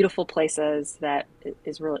 beautiful places that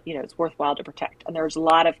is really, you know, it's worthwhile to protect. And there's a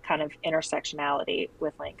lot of kind of intersectionality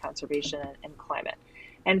with land conservation and climate.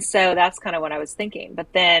 And so that's kind of what I was thinking.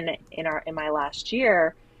 But then in my last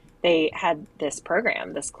year, they had this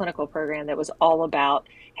program, this clinical program that was all about,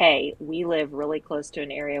 hey, we live really close to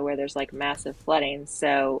an area where there's like massive flooding.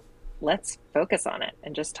 So let's focus on it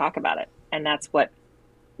and just talk about it. And that's what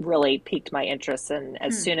really piqued my interest. And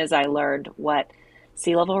as soon as I learned what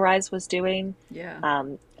sea level rise was doing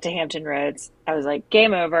to Hampton Roads, I was like,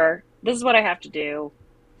 game over. This is what I have to do.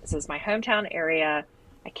 This is my hometown area.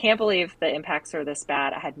 I can't believe the impacts are this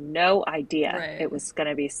bad. I had no idea it was going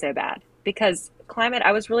to be so bad, because climate,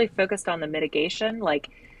 I was really focused on the mitigation, like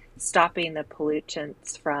stopping the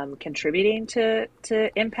pollutants from contributing to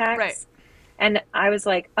impacts. Right. And I was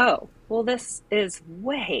like, oh, well, this is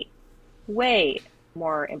way, way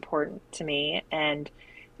more important to me. And,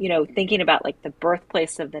 you know, thinking about like the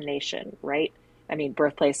birthplace of the nation, right? I mean,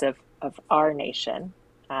 birthplace of our nation,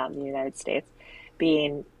 the United States,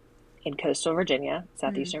 being in coastal Virginia,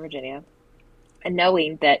 southeastern Virginia, and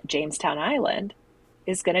knowing that Jamestown Island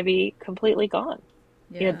is going to be completely gone.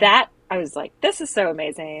 You know, that I was like, this is so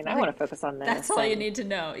amazing. I want to focus on this. That's all you need to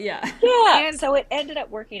know. Yeah. And so it ended up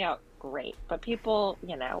working out great. But people,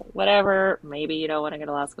 you know, whatever, maybe you don't want to go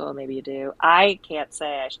to law school, maybe you do. I can't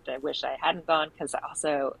say I wish I hadn't gone, because I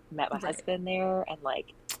also met my husband there, and like,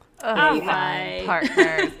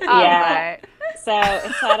 partners. Yeah. So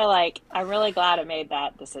it's kind of like, I'm really glad I made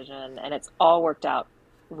that decision, and it's all worked out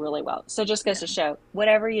really well. So just goes to show,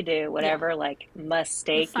 whatever you do, whatever like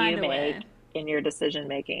mistake you make in your decision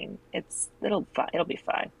making, it'll be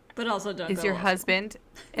fine. But also don't. Is your husband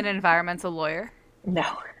an environmental lawyer? No,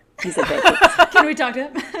 he's a bankruptcy. Can we talk to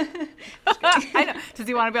him? I know. Does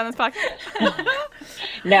he want to be on this podcast?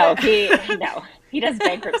 No, he does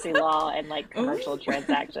bankruptcy law and like commercial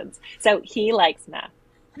transactions. So he likes math.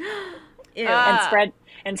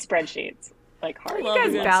 And spreadsheets, like hard. You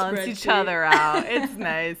guys balance each other out. It's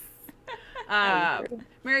nice.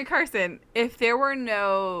 Mary Carson, if there were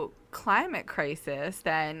no climate crisis,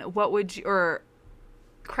 then what would you, or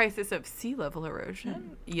crisis of sea level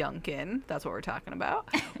erosion, Youngkin, that's what we're talking about.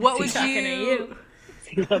 What would you?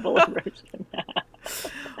 Sea level erosion.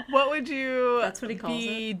 What would you? That's what he calls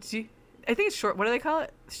it. I think it's short. What do they call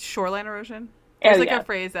it? Shoreline erosion. There's a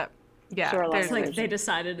phrase that. Yeah, there's like they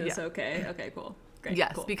decided it's okay. Okay, cool. Great.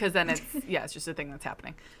 Yes, cool. because then it's just a thing that's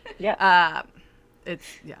happening. Yeah.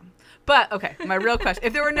 But okay, my real question: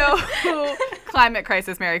 if there were no climate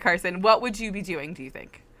crisis, Mary Carson, what would you be doing? Do you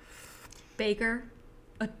think? Baker,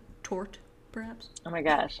 a tort, perhaps. Oh my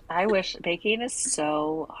gosh, I wish baking is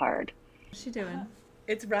so hard. What's she doing?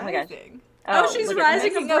 It's rising. Oh, she's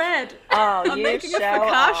rising a bread. I'm making a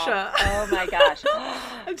focaccia. Oh my gosh.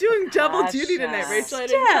 I'm doing double duty tonight, Rachel. I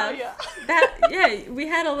didn't tell you. We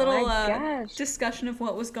had a little discussion of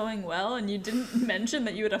what was going well, and you didn't mention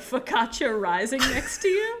that you had a focaccia rising next to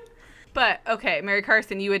you. But okay, Mary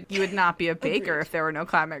Carson, you would not be a baker if there were no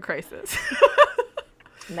climate crisis.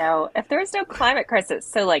 No, if there was no climate crisis,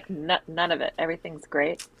 so like none of it, everything's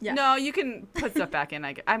great. Yeah. No, you can put stuff back in.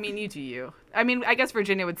 I mean, you do you. I mean, I guess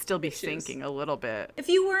Virginia would still be sinking a little bit. If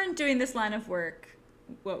you weren't doing this line of work,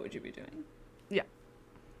 what would you be doing? Yeah.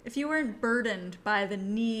 If you weren't burdened by the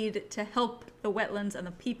need to help the wetlands and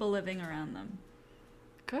the people living around them.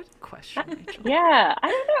 Good question, Rachel. Yeah, I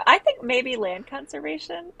don't know. I think maybe land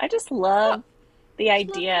conservation. I just love the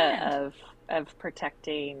idea of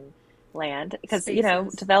protecting land, because you know,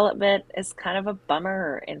 development is kind of a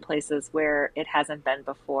bummer in places where it hasn't been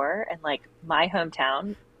before, and like my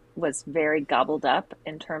hometown was very gobbled up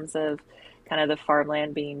in terms of kind of the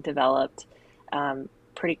farmland being developed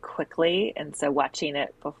pretty quickly, and so watching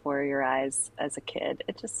it before your eyes as a kid,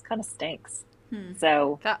 it just kind of stinks.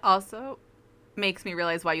 So that also makes me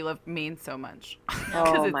realize why you love Maine so much.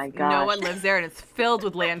 Oh my gosh, no one lives there, and it's filled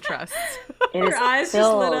with land trusts. Your eyes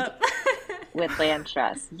just lit up. With land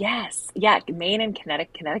trusts. Yes. Yeah. Maine and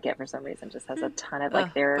Connecticut for some reason just has a ton of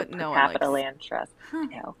like their per capita land trust. I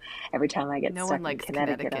know. Every time I get stuck in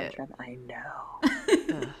Connecticut. I know.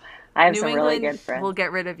 I have New some England really good friends. We'll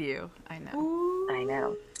get rid of you. I know. I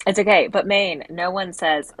know. It's okay, but Maine, no one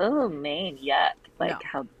says, "Oh, Maine," yet. Like, No.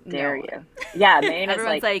 how dare No. you? Yeah, Maine is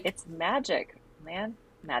Everyone's like, it's magic, man,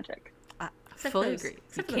 magic. I Except fully those- agree. You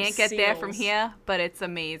except for those can't get there from seals. here, but it's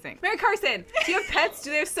amazing. Mary Carson, do you have pets?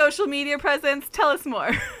 Do they have social media presence? Tell us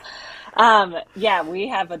more. Yeah, we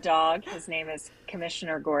have a dog. His name is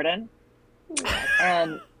Commissioner Gordon,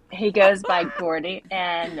 and he goes by Gordy,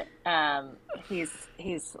 and he's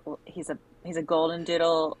a golden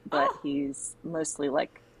doodle, but he's mostly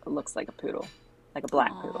looks like a poodle, like a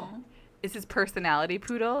black poodle. Aw. Is his personality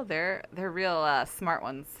poodle? They're real smart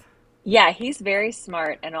ones. Yeah, he's very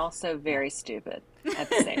smart and also very stupid at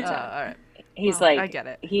the same Oh, all time. right. He's Well, like I get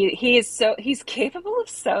it. he's capable of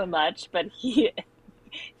so much, but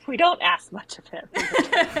we don't ask much of him.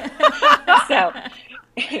 So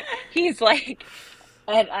he's like,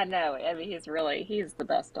 and I know, I mean, he's the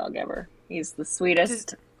best dog ever. He's the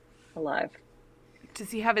sweetest alive. Does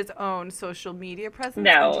he have his own social media presence?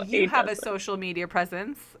 No, Or do you he have a doesn't. social media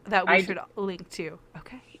presence that we I should link to?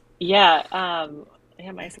 Okay. Yeah,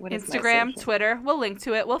 yeah, what is my Instagram, social? Twitter. We'll link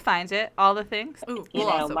to it. We'll find it. All the things. Ooh, You we'll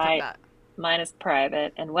know, also put that. mine is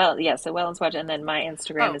private, and so Wellens Watch, and then my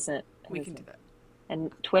Instagram Oh, isn't. We can do that.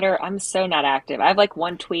 And Twitter, I'm so not active. I have like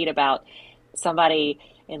one tweet about somebody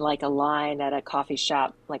in like a line at a coffee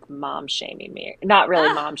shop, like mom shaming me. Not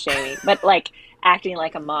really mom shaming, but like acting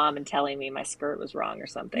like a mom and telling me my skirt was wrong or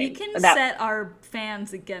something. We can That- set our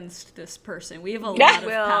fans against this person. We have a Yeah. lot of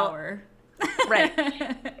Well, power. Right.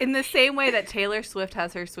 In the same way that Taylor Swift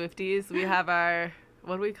has her Swifties, we have our,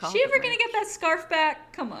 what do we call She it? ever gonna get that scarf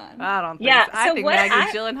back? Come on. I don't think Yeah, so. I so think what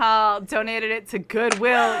Maggie Gyllenhaal donated it to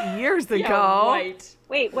Goodwill years ago. Yeah, right.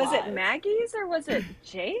 Wait, was Why? it Maggie's or was it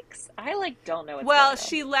Jake's? I don't know what's Well, going on.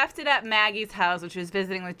 she left it at Maggie's house, which was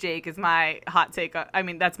visiting with Jake, is my hot take. I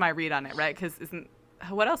mean, that's my read on it, right? Because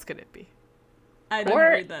what else could it be? I didn't Or-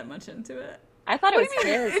 read that much into it. I thought it What was do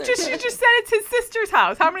you mean? his. She just said it's his sister's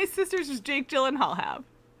house. How many sisters does Jake Gyllenhaal have?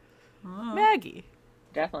 Oh. Maggie.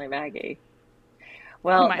 Definitely Maggie.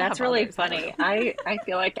 Well, might that's have really others, I don't funny. I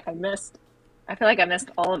feel like I missed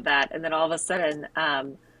all of that, and then all of a sudden,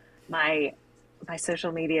 my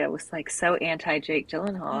social media was like so anti Jake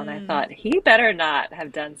Gyllenhaal, and I thought he better not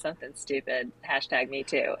have done something stupid. #me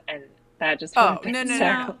too, and that just Oh, would've been no.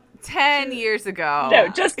 so- 10 years ago. No,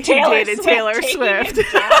 just he Taylor dated Swift Taylor taking Swift. him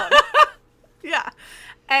down. Yeah.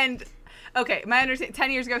 And, okay, my understanding,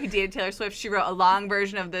 10 years ago, he dated Taylor Swift. She wrote a long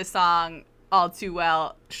version of this song, All Too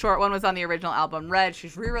Well. Short one was on the original album, Red.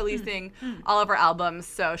 She's re-releasing all of her albums.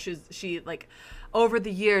 So she like, over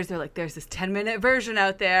the years, they're like, there's this 10-minute version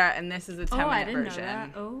out there, and this is a 10-minute Oh, I didn't version. know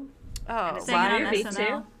that. Oh. Oh, it's Sang it on movie, SNL.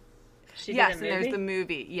 too? She Yes, did and a there's movie? the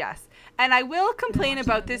movie. Yes. And I will complain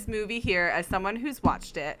about this movie here as someone who's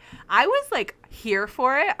watched it. I was like here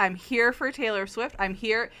for it. I'm here for Taylor Swift. I'm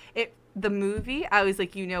here. The movie, I was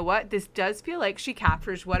like, you know what? This does feel like she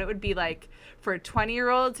captures what it would be like for a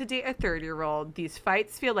 20-year-old to date a 30-year-old. These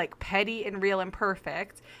fights feel like petty and real and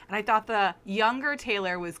perfect. And I thought the younger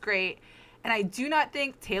Taylor was great. And I do not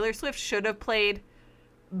think Taylor Swift should have played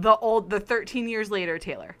the 13 years later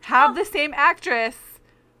Taylor. Have the same actress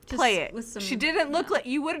play it. with some- She didn't look like,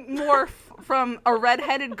 you wouldn't morph from a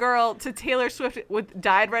redheaded girl to Taylor Swift with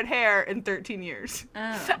dyed red hair in 13 years.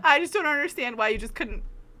 Oh. I just don't understand why you just couldn't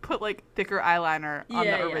put like thicker eyeliner on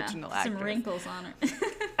the original actress. Some wrinkles on her.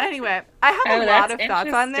 Anyway, I have a lot of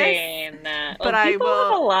thoughts on this. Interesting. but I people will-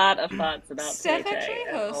 have a lot of thoughts about Steph JJ actually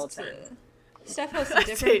at all hosts times. Steph hosts a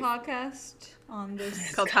different podcast on this.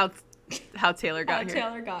 It's called How Taylor Got How Here.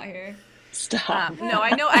 Taylor got here. Stop. No,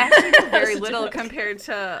 I know I actually know very That's a little joke. compared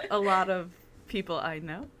to a lot of people I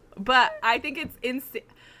know. But I think it's insane.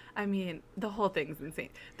 I mean, the whole thing's insane.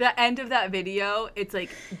 The end of that video, it's like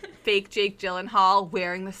fake Jake Gyllenhaal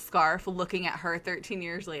wearing the scarf, looking at her 13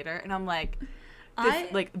 years later. And I'm like,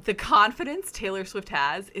 like the confidence Taylor Swift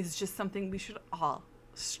has is just something we should all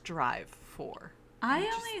strive for. I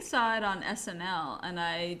only saw it on SNL, and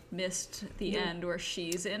I missed the end where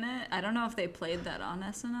she's in it. I don't know if they played that on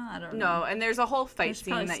SNL. I don't know. No, and there's a whole fight was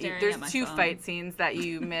scene probably that you. staring There's at my two phone. fight scenes that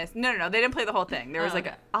you missed. No, they didn't play the whole thing. There was Oh, like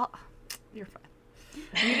okay. you're fine.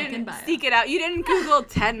 You didn't buy Seek it out. You didn't Google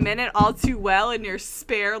 10-minute All Too Well in your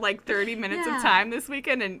spare like 30 minutes Yeah. of time this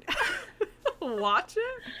weekend and watch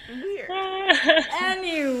it? Weird.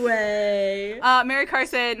 Anyway. Mary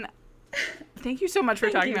Carson, thank you so much for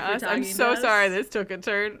Thank talking you to for us. I'm talking so to sorry us. this took a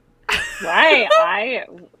turn. Right. I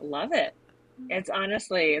love it. It's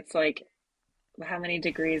honestly, it's like how many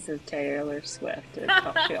degrees of Taylor Swift?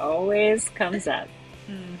 She always comes up.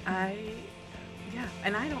 Yeah,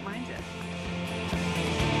 and I don't mind it.